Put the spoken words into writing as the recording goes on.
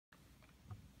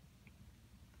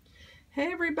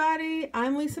Hey everybody,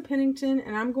 I'm Lisa Pennington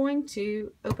and I'm going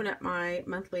to open up my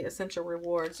monthly Essential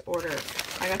Rewards order.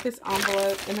 I got this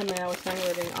envelope in the mail with Young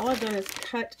Living. All I've done is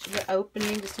cut the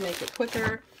opening just to make it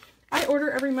quicker. I order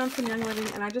every month from Young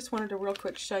Living and I just wanted to real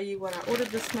quick show you what I ordered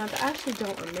this month. I actually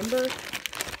don't remember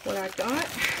what I got.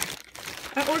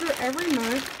 I order every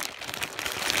month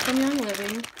from Young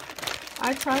Living.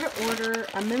 I try to order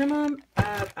a minimum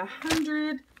of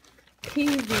 100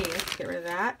 PV. Let's get rid of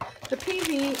that. The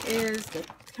PV is the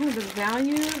kind of the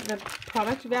value, the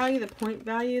product value, the point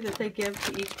value that they give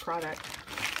to each product.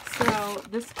 So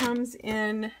this comes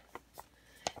in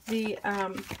the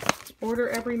order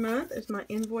every month. There's my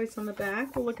invoice on the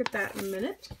back. We'll look at that in a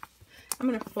minute. I'm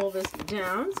going to fold this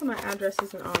down so my address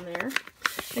isn't on there.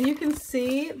 And you can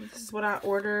see this is what I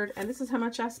ordered, and this is how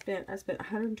much I spent. I spent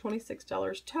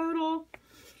 $126 total.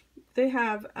 They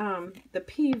have the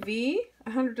PV,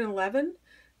 111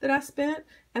 that I spent,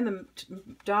 and the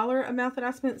dollar amount that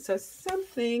I spent. So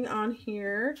something on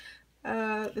here,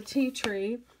 the tea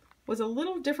tree, was a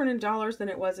little different in dollars than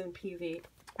it was in PV.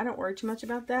 I don't worry too much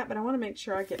about that, but I want to make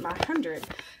sure I get my 100.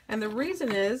 And the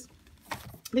reason is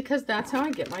because that's how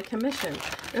I get my commission.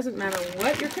 It doesn't matter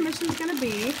what your commission is going to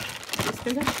be. If you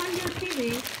spend 100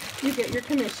 PV, you get your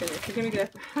commission. If you're going to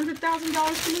get a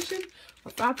 $100,000 commission,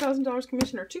 or $5,000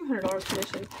 commission, or $200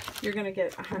 commission, you're going to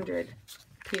get 100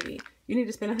 PV. You need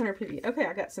to spend 100 PV. Okay,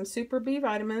 I got some Super B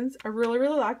vitamins. I really,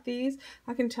 really like these.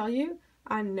 I can tell you,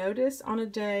 I notice on a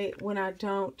day when I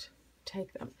don't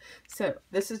take them. So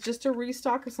this is just a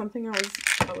restock of something I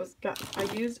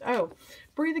used. Oh,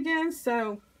 Breathe Again.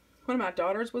 So one of my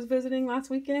daughters was visiting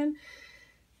last weekend,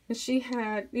 and she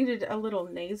needed a little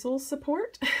nasal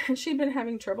support, and she'd been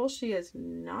having trouble. She is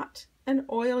not an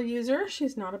oil user.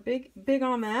 She's not a big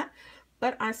on that.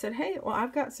 But I said, hey, well,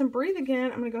 I've got some Breathe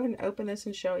Again. I'm going to go ahead and open this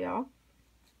and show y'all.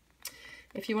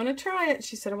 If you want to try it,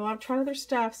 she said, well, I've tried other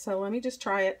stuff, so let me just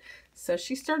try it. So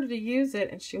she started to use it,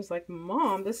 and she was like,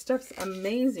 Mom, this stuff's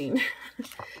amazing.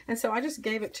 And so I just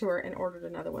gave it to her and ordered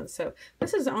another one. So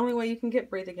this is the only way you can get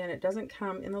Breathe Again. It doesn't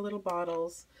come in the little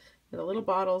bottles. The little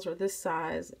bottles are this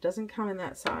size. It doesn't come in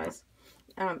that size.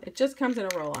 It just comes in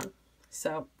a roll-on.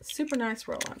 So super nice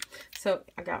roll-on. So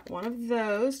I got one of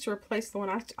those to replace the one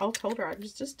I told her I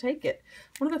just take it.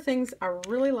 One of the things I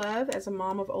really love as a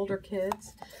mom of older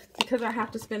kids, because I have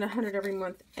to spend 100 every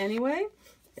month anyway,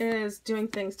 is doing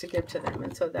things to give to them.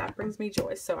 And so that brings me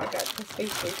joy. So I got this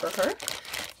basically for her.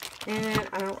 And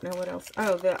I don't know what else.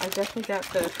 Oh, I definitely got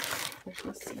there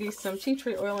must be some tea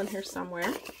tree oil in here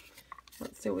somewhere.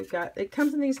 Let's see what we've got. It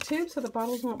comes in these tubes so the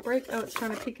bottles won't break. Oh, it's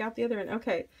trying to peek out the other end.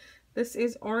 Okay. This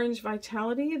is Orange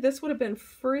Vitality. This would have been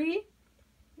free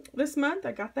this month.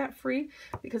 I got that free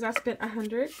because I spent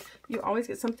 100. You always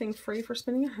get something free for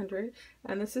spending 100.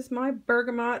 And this is my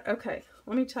bergamot. Okay,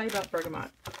 let me tell you about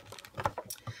bergamot.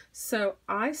 So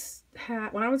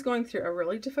when I was going through a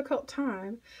really difficult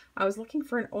time, I was looking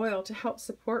for an oil to help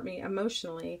support me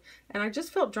emotionally, and I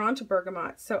just felt drawn to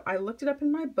bergamot. So I looked it up in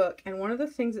my book, and one of the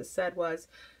things it said was,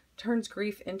 turns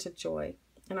grief into joy.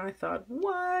 And I thought,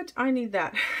 what? I need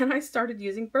that. And I started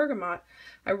using bergamot.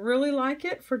 I really like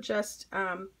it for just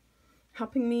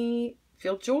helping me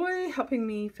feel joy, helping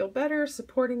me feel better,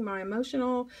 supporting my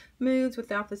emotional moods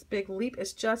without this big leap.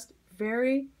 It's just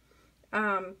very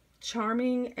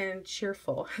charming and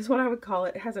cheerful is what I would call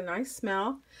it. It has a nice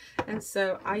smell. And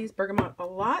so I use bergamot a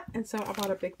lot. And so I bought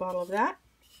a big bottle of that.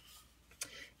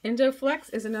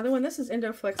 Endoflex is another one. This is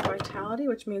Endoflex Vitality,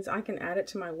 which means I can add it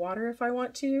to my water if I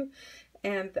want to.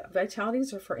 And the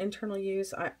Vitalities are for internal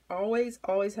use. I always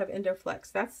have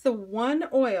Endoflex. That's the one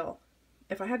oil,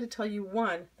 if I had to tell you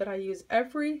one, that I use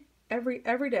every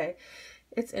day,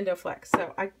 it's Endoflex.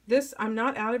 So I'm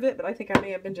not out of it, but I think I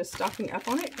may have been just stocking up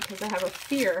on it because I have a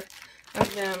fear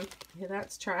of them, yeah,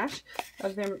 that's trash,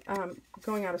 of them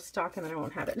going out of stock and then I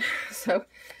won't have it. So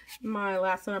my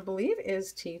last one, I believe,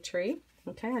 is Tea Tree.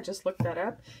 Okay, I just looked that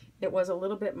up. It was a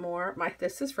little bit more.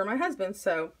 This is for my husband,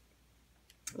 so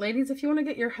ladies, if you want to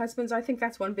get your husbands, I think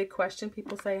that's one big question.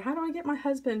 People say, how do I get my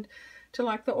husband to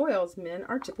like the oils? Men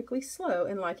are typically slow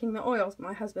in liking the oils.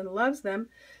 My husband loves them,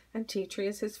 and tea tree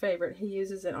is his favorite. He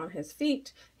uses it on his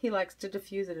feet. He likes to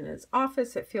diffuse it in his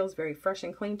office. It feels very fresh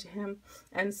and clean to him.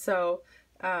 And so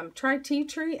try tea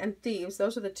tree and thieves.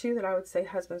 Those are the two that I would say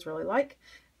husbands really like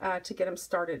to get them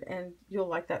started, and you'll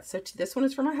like that. So this one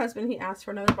is for my husband. He asked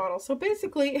for another bottle. So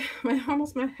basically,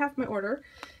 almost half my order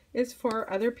is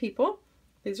for other people.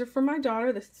 These are for my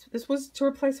daughter. This was to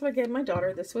replace what I gave my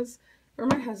daughter. This was for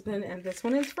my husband, and this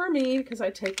one is for me because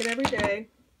I take it every day.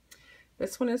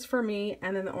 This one is for me,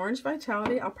 and then the Orange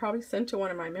Vitality I'll probably send to one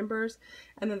of my members,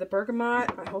 and then the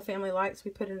bergamot my whole family likes.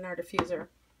 We put it in our diffuser.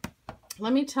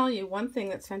 let me tell you one thing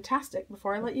that's fantastic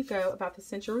before I let you go about the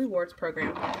Essential Rewards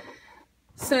program.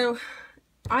 So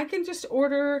I can just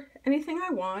order anything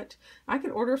I want. I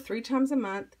can order 3 times a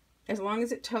month. As long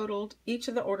as it totaled, each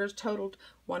of the orders totaled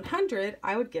 100,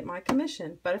 I would get my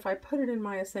commission. But if I put it in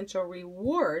my Essential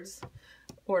Rewards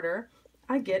order,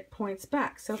 I get points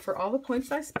back. So for all the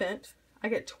points I spent, I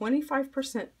get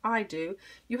 25%. I do.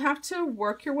 You have to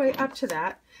work your way up to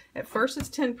that. At first it's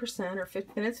 10%, or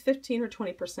then it's 15 or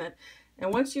 20%.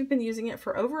 And once you've been using it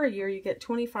for over a year, you get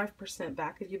 25%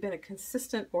 back if you've been a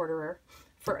consistent orderer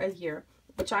for a year,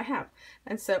 which I have.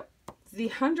 And so the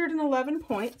 111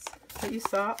 points that you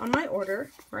saw on my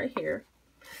order right here,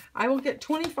 I will get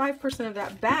 25% of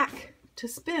that back to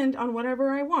spend on whatever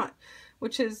I want,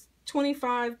 which is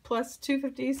 25 plus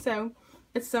 250, so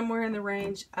it's somewhere in the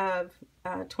range of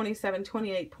 27,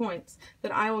 28 points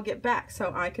that I will get back.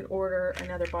 So I could order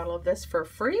another bottle of this for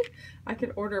free. I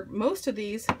could order most of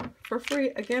these for free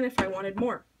again if I wanted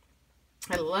more.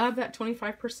 I love that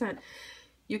 25%.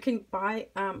 You can buy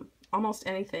almost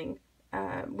anything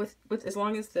with as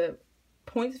long as the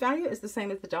points value is the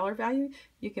same as the dollar value,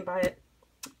 you can buy it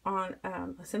on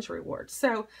Essential Rewards.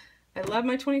 So I love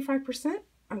my 25%.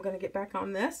 I'm going to get back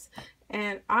on this,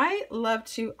 and I love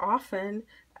to often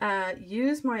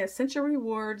use my Essential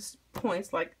Rewards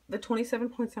points, like the 27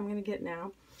 points I'm going to get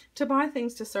now, to buy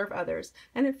things to serve others,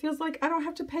 and it feels like I don't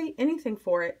have to pay anything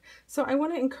for it. So I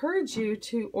want to encourage you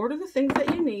to order the things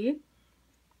that you need,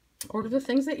 order the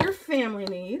things that your family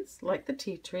needs, like the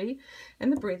tea tree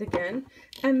and the Breathe Again,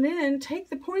 and then take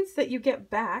the points that you get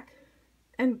back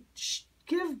and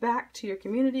give back to your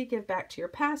community, give back to your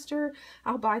pastor.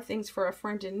 I'll buy things for a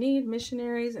friend in need,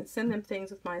 missionaries, and send them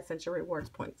things with my Essential Rewards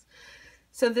points.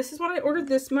 So this is what I ordered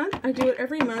this month. I do it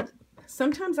every month.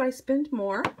 Sometimes I spend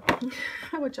more,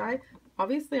 which I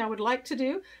would like to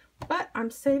do, but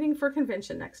I'm saving for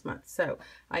convention next month. So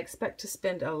I expect to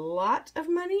spend a lot of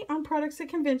money on products at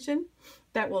convention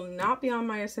that will not be on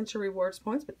my Essential Rewards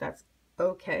points, but that's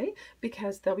okay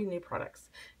because there'll be new products.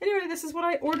 Anyway, this is what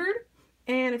I ordered.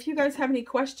 And if you guys have any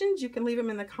questions, you can leave them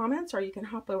in the comments, or you can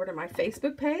hop over to my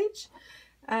Facebook page,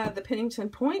 The Pennington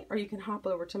Point, or you can hop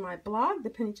over to my blog,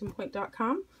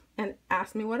 thepenningtonpoint.com, and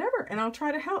ask me whatever, and I'll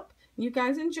try to help. You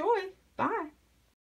guys enjoy. Bye.